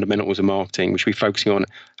on the fundamentals of marketing. We should be focusing on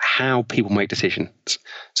how people make decisions.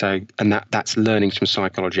 And that's learning from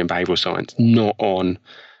psychology and behavioral science, not on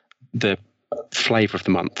the flavor of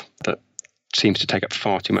the month that seems to take up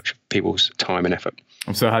far too much of people's time and effort.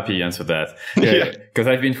 I'm so happy you answered that. Because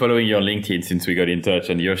I've been following your LinkedIn since we got in touch,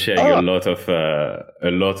 and you're sharing a lot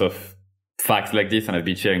of facts like this, and I've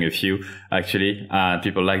been sharing a few actually, and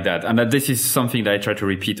people like that. And that this is something that I try to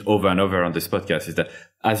repeat over and over on this podcast, is that,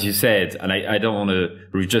 as you said, and I don't want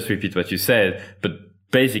to just repeat what you said, but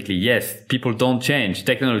basically, yes, people don't change.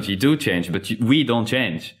 Technology do change, but we don't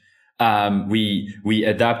change. We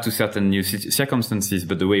adapt to certain new circumstances,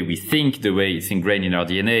 but the way we think, the way it's ingrained in our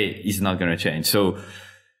DNA is not going to change. So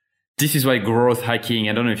this is why growth hacking,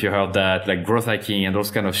 I don't know if you heard that, like growth hacking and those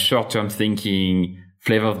kind of short-term thinking,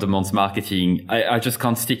 flavor of the month marketing, I just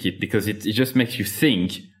can't stick it, because it just makes you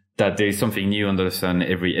think that there is something new under the sun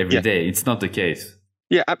every day. It's not the case.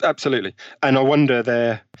 Yeah, absolutely. And I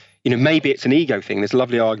wonder maybe it's an ego thing. There's a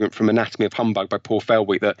lovely argument from Anatomy of Humbug by Paul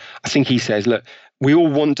Felwick that I think he says, look, we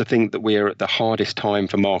all want to think that we're at the hardest time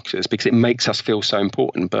for marketers because it makes us feel so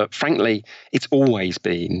important. But frankly, it's always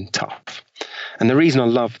been tough. And the reason I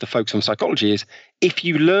love the focus on psychology is if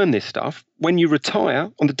you learn this stuff, when you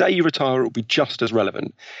retire, on the day you retire, it will be just as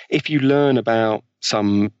relevant. If you learn about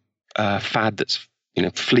some fad that's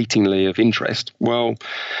fleetingly of interest, well,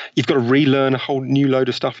 you've got to relearn a whole new load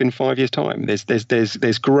of stuff in 5 years' time.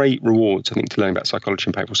 There's great rewards, I think, to learn about psychology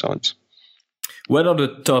and behavioral science. What are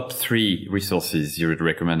the top 3 resources you would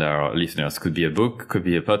recommend our listeners? Could be a book, could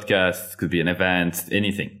be a podcast, could be an event,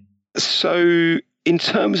 anything. So in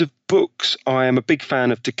terms of books, I am a big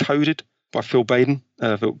fan of Decoded by Phil Bowden,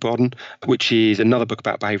 which is another book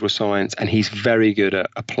about behavioural science, and he's very good at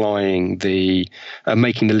applying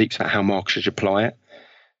making the leaps about how marketers should apply it.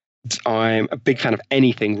 I'm a big fan of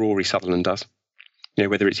anything Rory Sutherland does.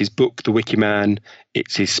 Whether it's his book, The Wikiman,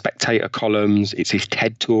 it's his Spectator columns, it's his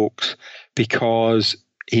TED Talks, because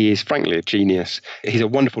he is frankly a genius. He's a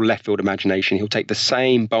wonderful left field imagination. He'll take the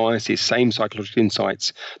same biases, same psychological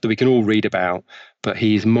insights that we can all read about, but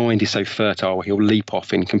his mind is so fertile, he'll leap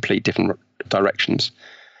off in complete different directions.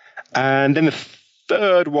 And then the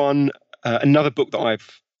third one, another book that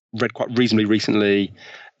I've read quite reasonably recently,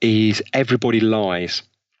 is Everybody Lies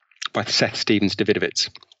by Seth Stephens-Davidowitz.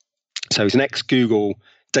 So he's an ex-Google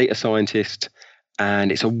data scientist,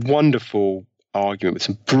 and it's a wonderful argument with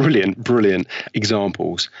some brilliant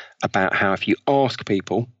examples about how if you ask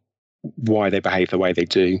people why they behave the way they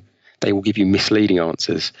do, they will give you misleading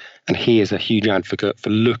answers. And he is a huge advocate for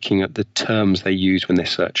looking at the terms they use when they're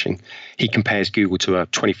searching. He compares Google to a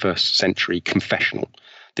 21st century confessional,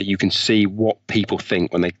 that you can see what people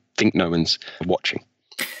think when they think no one's watching.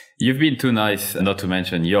 You've been too nice not to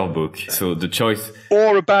mention your book. So the choice...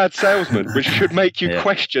 Or a bad salesman, which should make you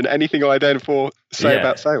question anything I therefore say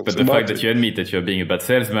about sales. But the fact that you admit that you're being a bad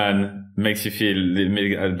salesman makes you feel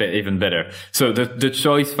even better. So the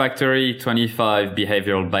Choice Factory, 25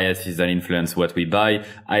 behavioral biases that influence what we buy.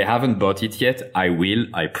 I haven't bought it yet. I will,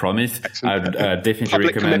 I promise. Excellent. I'd definitely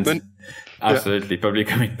Public recommend... commitment. Absolutely. Public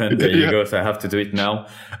commitment. There you go. So I have to do it now.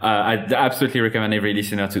 I'd absolutely recommend every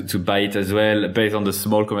listener to buy it as well. Based on the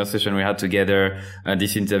small conversation we had together and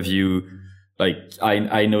this interview,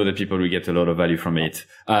 I know that people will get a lot of value from it.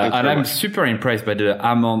 And I'm super impressed by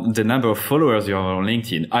the number of followers you have on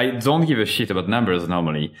LinkedIn. I don't give a shit about numbers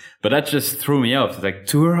normally, but that just threw me off. It's like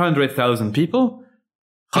 200,000 people.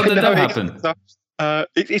 How did that happen?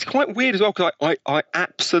 It's quite weird as well, because I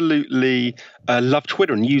absolutely love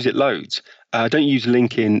Twitter and use it loads. I don't use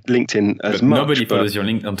LinkedIn as much. Nobody follows your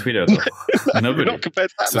link on Twitter, though. Nobody. Not compared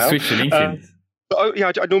to that so now. Switch to LinkedIn.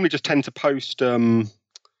 I normally just tend to post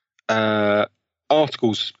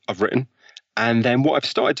articles I've written. And then what I've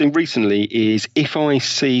started doing recently is if I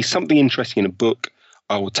see something interesting in a book,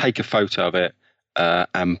 I will take a photo of it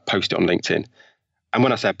and post it on LinkedIn. And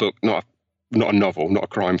when I say a book, not a novel, not a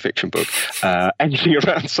crime fiction book, anything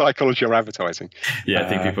around psychology or advertising. Yeah, I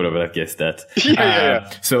think people would have guessed that. Yeah.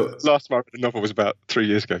 So last time I read a novel was about 3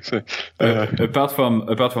 years ago. So apart from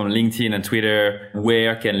LinkedIn and Twitter,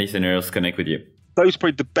 where can listeners connect with you? Those are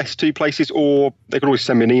probably the best two places, or they can always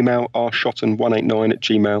send me an email,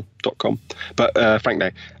 rshotten189@gmail.com. But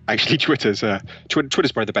frankly, actually, Twitter's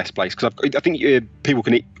probably the best place, because I think people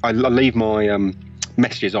can. I leave my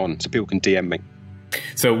messages on so people can DM me.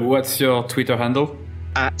 So what's your Twitter handle?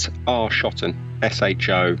 @rshotten,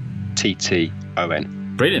 SHOTTON.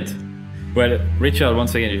 Brilliant. Well, Richard,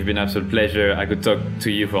 once again, you've been an absolute pleasure. I could talk to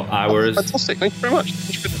you for hours. Fantastic. Thank you very much.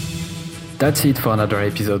 That's it for another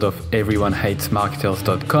episode of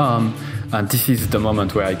everyonehatesmarketers.com. And this is the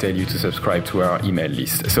moment where I tell you to subscribe to our email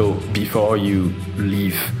list. So before you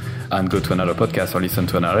leave and go to another podcast or listen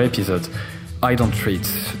to another episode, I don't treat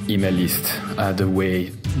email list the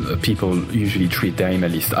way people usually treat their email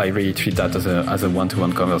list. I really treat that as a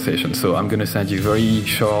one-to-one conversation. So I'm going to send you very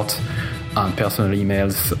short and personal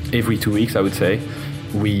emails every 2 weeks, I would say.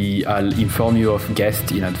 I'll inform you of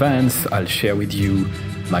guests in advance. I'll share with you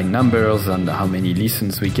my numbers and how many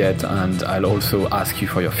listens we get, and I'll also ask you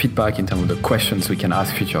for your feedback in terms of the questions we can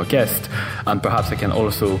ask future guests, and perhaps I can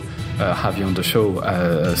also have you on the show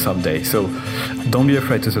someday. So don't be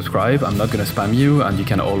afraid to subscribe. I'm not going to spam you, and you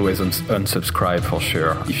can always unsubscribe for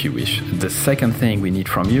sure if you wish. The second thing we need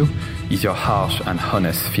from you is your harsh and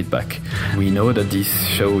honest feedback. We know that this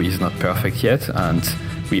show is not perfect yet, and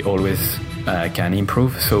we always can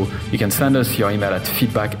improve. So you can send us your email at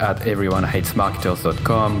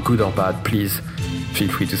feedback@everyonehatesmarketers.com. Good or bad, please feel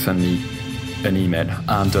free to send me an email.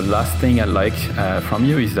 And the last thing I'd like from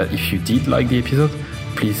you is that if you did like the episode,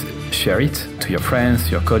 please share it to your friends,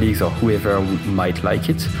 your colleagues, or whoever might like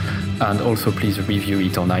it. And also please review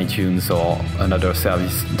it on iTunes or another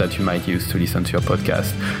service that you might use to listen to your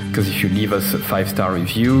podcast. Because if you leave us a 5-star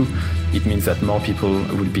review, it means that more people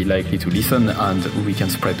will be likely to listen and we can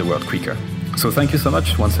spread the word quicker. So thank you so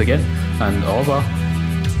much once again, and au revoir.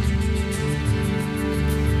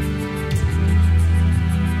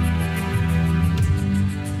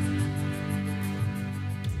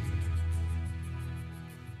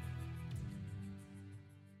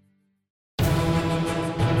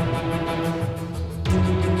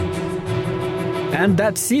 And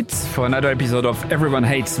that's it for another episode of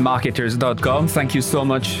EveryoneHatesMarketers.com. Thank you so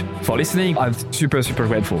much for listening. I'm super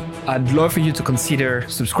grateful. I'd love for you to consider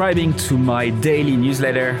subscribing to my daily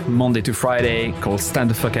newsletter, Monday to Friday, called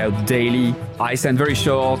Stand the Fuck Out Daily. I send very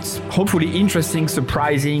short, hopefully interesting,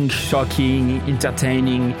 surprising, shocking,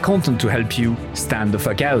 entertaining content to help you stand the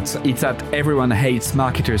fuck out. It's at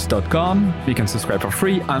EveryoneHatesMarketers.com. You can subscribe for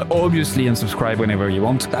free and obviously unsubscribe whenever you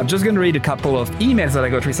want. I'm just going to read a couple of emails that I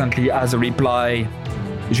got recently as a reply.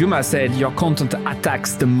 Juma said, your content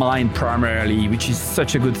attacks the mind primarily, which is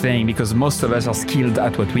such a good thing because most of us are skilled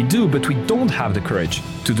at what we do, but we don't have the courage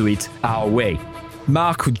to do it our way.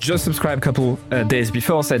 Mark, who just subscribed a couple days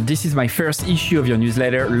before, said, this is my first issue of your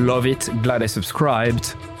newsletter. Love it. Glad I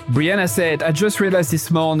subscribed. Brianna said, I just realized this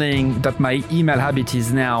morning that my email habit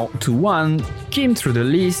is now to 1, skim through the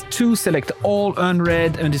list, 2, select all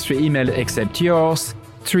unread industry email except yours,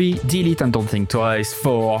 3, delete and don't think twice,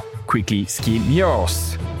 4, quickly skim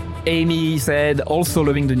yours. Amy said, also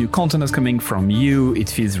loving the new content that's coming from you.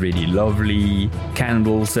 It feels really lovely.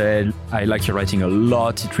 Candle said, I like your writing a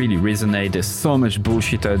lot. It really resonates. There's so much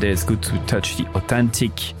bullshit out there. It's good to touch the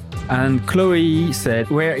authentic. And Chloe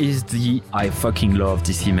said, where is the I fucking love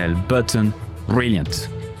this email button? Brilliant.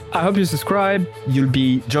 I hope you subscribe. You'll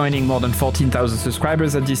be joining more than 14,000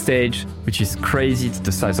 subscribers at this stage, which is crazy. It's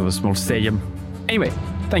the size of a small stadium. Anyway,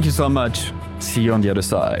 thank you so much. See you on the other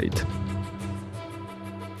side.